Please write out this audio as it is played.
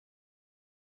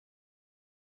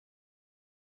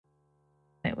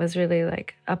It was really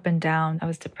like up and down. I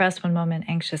was depressed one moment,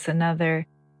 anxious another.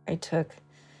 I took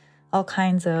all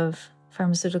kinds of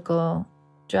pharmaceutical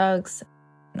drugs.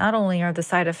 Not only are the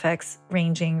side effects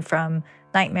ranging from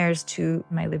nightmares to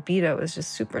my libido was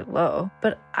just super low,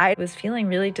 but I was feeling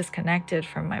really disconnected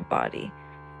from my body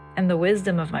and the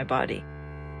wisdom of my body.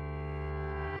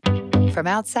 From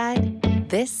outside,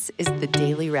 this is the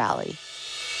Daily Rally.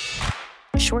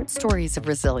 Short stories of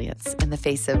resilience in the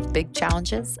face of big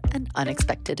challenges and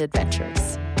unexpected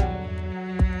adventures.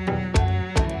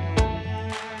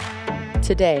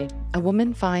 Today, a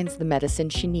woman finds the medicine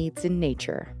she needs in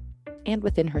nature and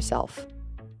within herself.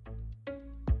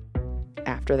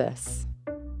 After this.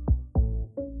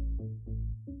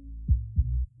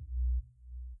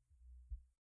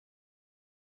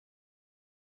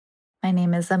 My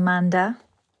name is Amánda,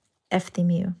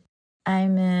 Efthimiou.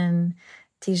 I'm in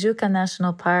Tijuca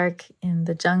National Park in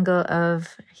the jungle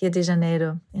of Rio de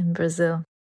Janeiro in Brazil.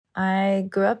 I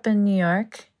grew up in New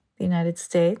York, the United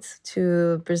States,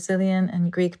 to Brazilian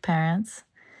and Greek parents,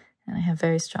 and I have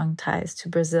very strong ties to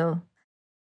Brazil.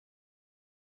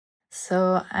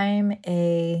 So I'm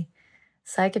a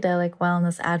psychedelic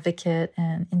wellness advocate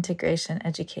and integration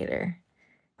educator.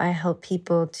 I help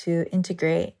people to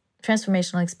integrate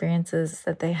transformational experiences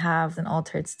that they have in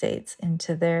altered states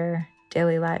into their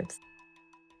daily lives.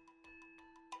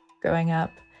 Growing up,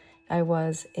 I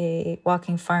was a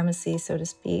walking pharmacy, so to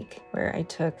speak, where I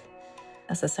took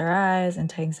SSRIs,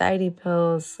 anti-anxiety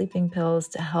pills, sleeping pills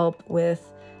to help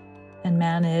with and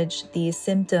manage the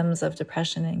symptoms of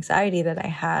depression and anxiety that I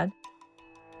had.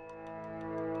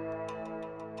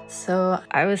 So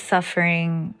I was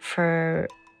suffering for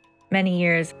many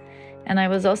years, and I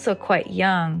was also quite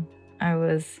young. I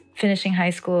was finishing high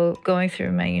school, going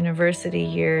through my university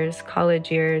years,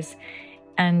 college years,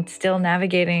 and still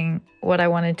navigating what I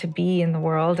wanted to be in the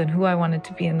world and who I wanted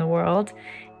to be in the world.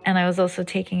 And I was also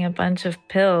taking a bunch of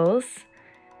pills,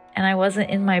 and I wasn't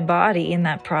in my body in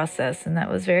that process, and that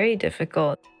was very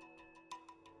difficult.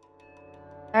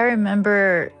 I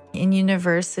remember in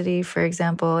university, for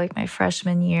example, like my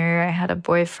freshman year, I had a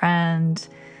boyfriend.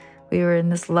 We were in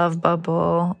this love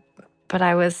bubble, but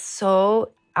I was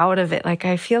so out of it. Like,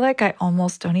 I feel like I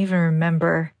almost don't even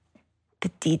remember the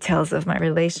details of my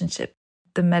relationship.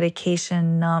 The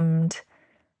medication numbed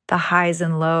the highs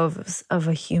and lows of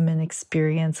a human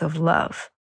experience of love.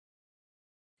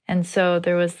 And so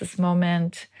there was this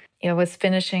moment, I was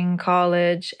finishing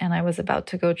college and I was about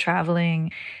to go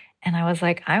traveling. And I was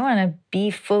like, I want to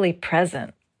be fully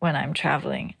present when I'm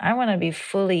traveling. I want to be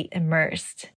fully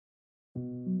immersed.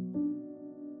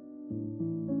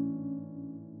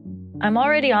 I'm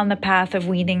already on the path of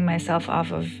weaning myself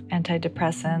off of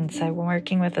antidepressants. I'm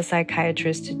working with a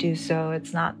psychiatrist to do so.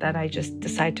 It's not that I just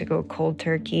decide to go cold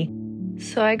turkey.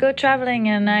 So I go traveling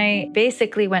and I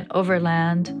basically went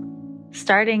overland,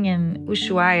 starting in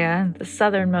Ushuaia, the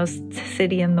southernmost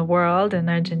city in the world in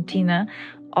Argentina,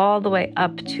 all the way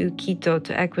up to Quito,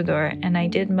 to Ecuador. And I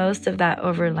did most of that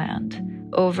overland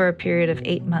over a period of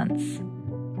 8 months.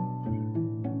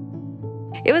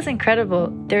 It was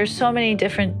incredible. There's so many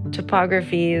different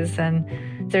topographies, and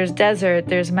there's desert,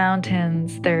 there's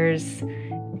mountains, there's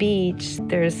beach,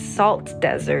 there's salt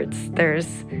deserts, there's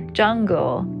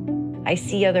jungle. I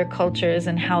see other cultures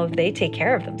and how they take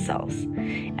care of themselves.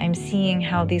 I'm seeing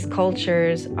how these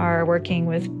cultures are working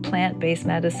with plant-based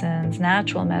medicines,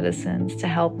 natural medicines to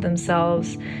help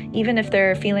themselves, even if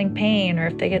they're feeling pain or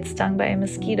if they get stung by a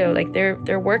mosquito. Like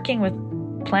they're working with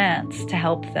plants to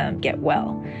help them get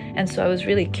well. And so I was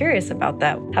really curious about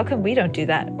that. How come we don't do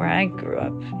that where I grew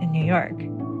up in New York?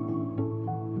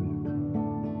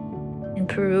 In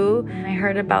Peru, I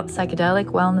heard about psychedelic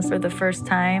wellness for the first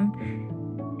time.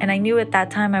 And I knew at that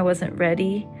time I wasn't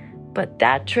ready, but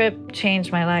that trip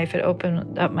changed my life. It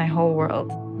opened up my whole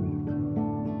world.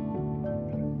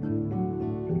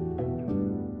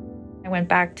 I went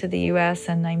back to the US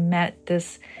and I met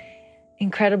this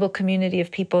incredible community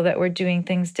of people that were doing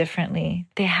things differently.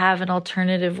 They have an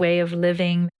alternative way of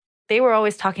living. They were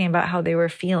always talking about how they were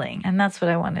feeling, and that's what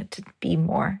I wanted, to be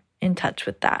more in touch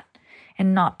with that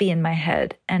and not be in my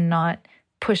head and not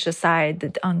push aside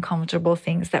the uncomfortable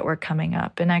things that were coming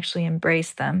up and actually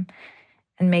embrace them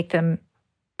and make them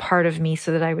part of me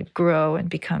so that I would grow and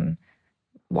become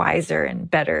wiser and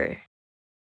better.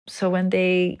 So when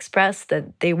they expressed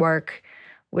that they work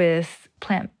with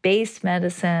plant-based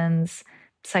medicines,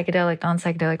 psychedelic,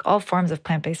 non-psychedelic, all forms of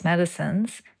plant-based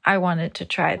medicines, I wanted to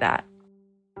try that.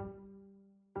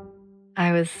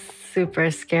 I was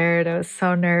super scared. I was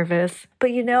so nervous. But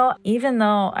even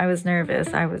though I was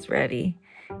nervous, I was ready.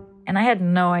 And I had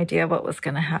no idea what was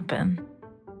going to happen.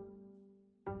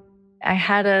 I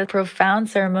had a profound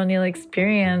ceremonial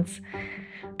experience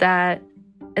that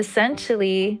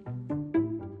essentially,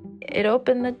 it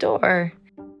opened the door.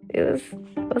 It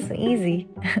wasn't easy,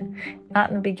 not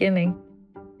in the beginning.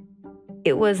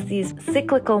 It was these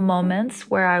cyclical moments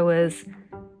where I was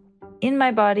in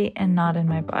my body and not in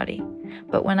my body.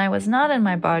 But when I was not in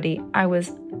my body, I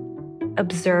was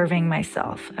observing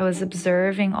myself. I was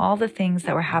observing all the things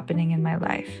that were happening in my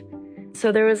life.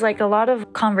 So there was like a lot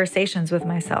of conversations with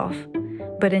myself,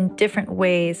 but in different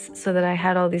ways, so that I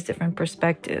had all these different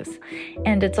perspectives.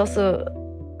 And it's also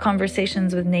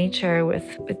conversations with nature,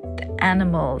 with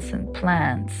animals and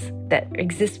plants that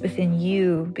exist within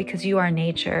you, because you are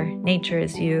nature. Nature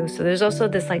is you. So there's also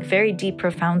this like very deep,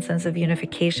 profound sense of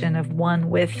unification, of one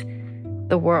with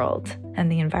the world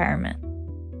and the environment.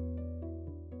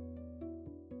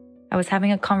 I was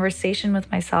having a conversation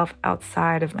with myself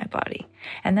outside of my body.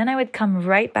 And then I would come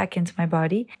right back into my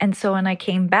body. And so when I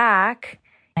came back,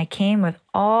 I came with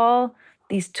all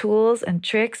these tools and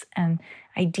tricks and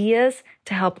ideas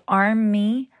to help arm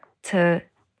me to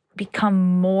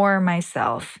become more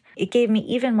myself. It gave me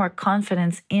even more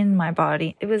confidence in my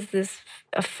body. It was this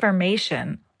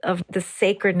affirmation of the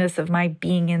sacredness of my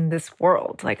being in this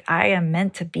world. Like, I am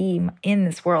meant to be in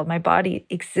this world. My body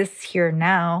exists here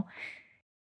now.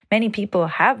 Many people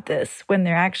have this when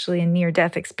they're actually in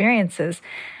near-death experiences,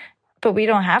 but we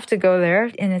don't have to go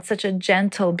there. And it's such a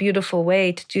gentle, beautiful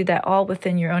way to do that all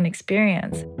within your own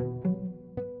experience.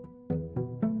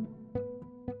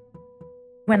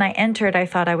 When I entered, I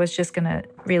thought I was just going to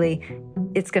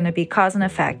it's going to be cause and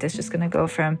effect. It's just going to go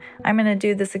from, I'm going to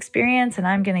do this experience and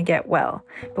I'm going to get well.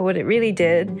 But what it really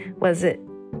did was it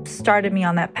started me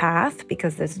on that path,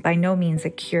 because there's by no means a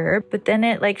cure. But then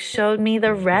it like showed me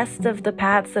the rest of the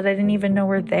paths that I didn't even know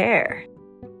were there.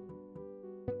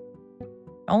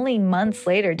 Only months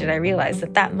later did I realize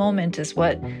that moment is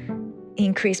what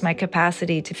increased my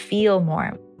capacity to feel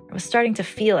more. I was starting to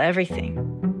feel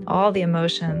everything, all the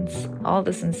emotions, all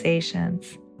the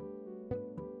sensations.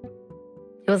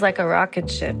 It was like a rocket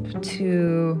ship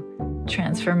to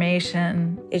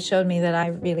transformation. It showed me that I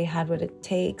really had what it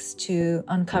takes to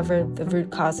uncover the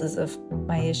root causes of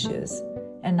my issues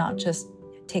and not just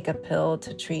take a pill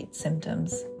to treat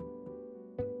symptoms.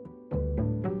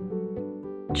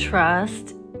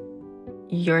 Trust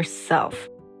yourself.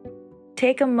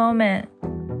 Take a moment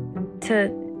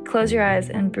to close your eyes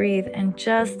and breathe and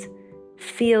just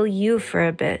feel you for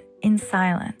a bit in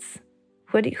silence.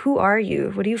 Who are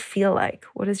you? What do you feel like?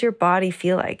 What does your body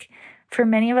feel like? For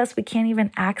many of us, we can't even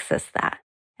access that.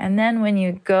 And then when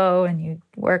you go and you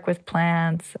work with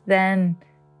plants, then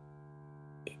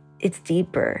it's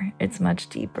deeper. It's much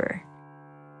deeper.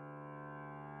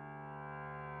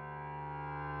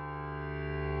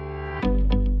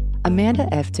 Amánda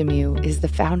Efthimiou is the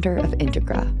founder of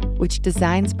Integra, which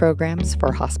designs programs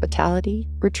for hospitality,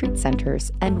 retreat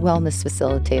centers, and wellness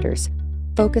facilitators,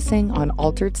 focusing on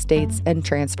altered states and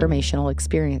transformational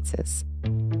experiences.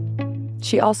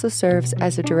 She also serves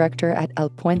as a director at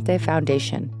El Puente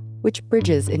Foundation, which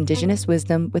bridges indigenous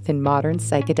wisdom within modern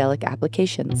psychedelic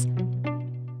applications.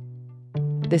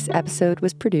 This episode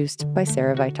was produced by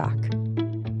Sarah Vitak.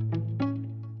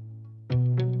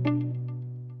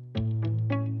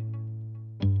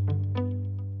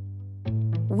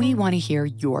 We want to hear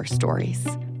your stories.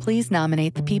 Please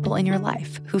nominate the people in your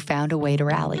life who found a way to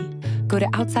rally. Go to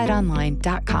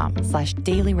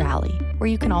outsideonline.com/dailyrally, where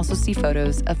you can also see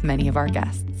photos of many of our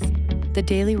guests. The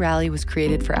Daily Rally was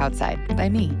created for Outside by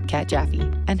me, Kat Jaffe,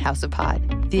 and House of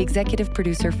Pod. The executive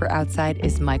producer for Outside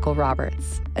is Michael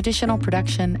Roberts. Additional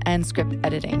production and script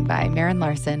editing by Maren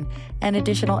Larson, and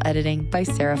additional editing by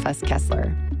Sarah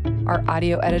Fuss-Kessler. Our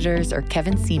audio editors are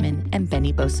Kevin Seaman and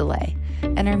Benny Beausoleil,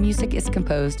 and our music is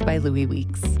composed by Louis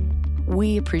Weeks.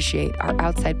 We appreciate our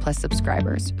Outside Plus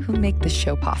subscribers who make this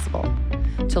show possible.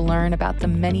 To learn about the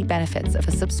many benefits of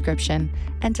a subscription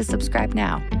and to subscribe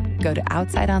now, go to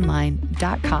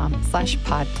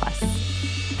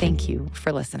outsideonline.com/podplus. Thank you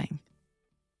for listening.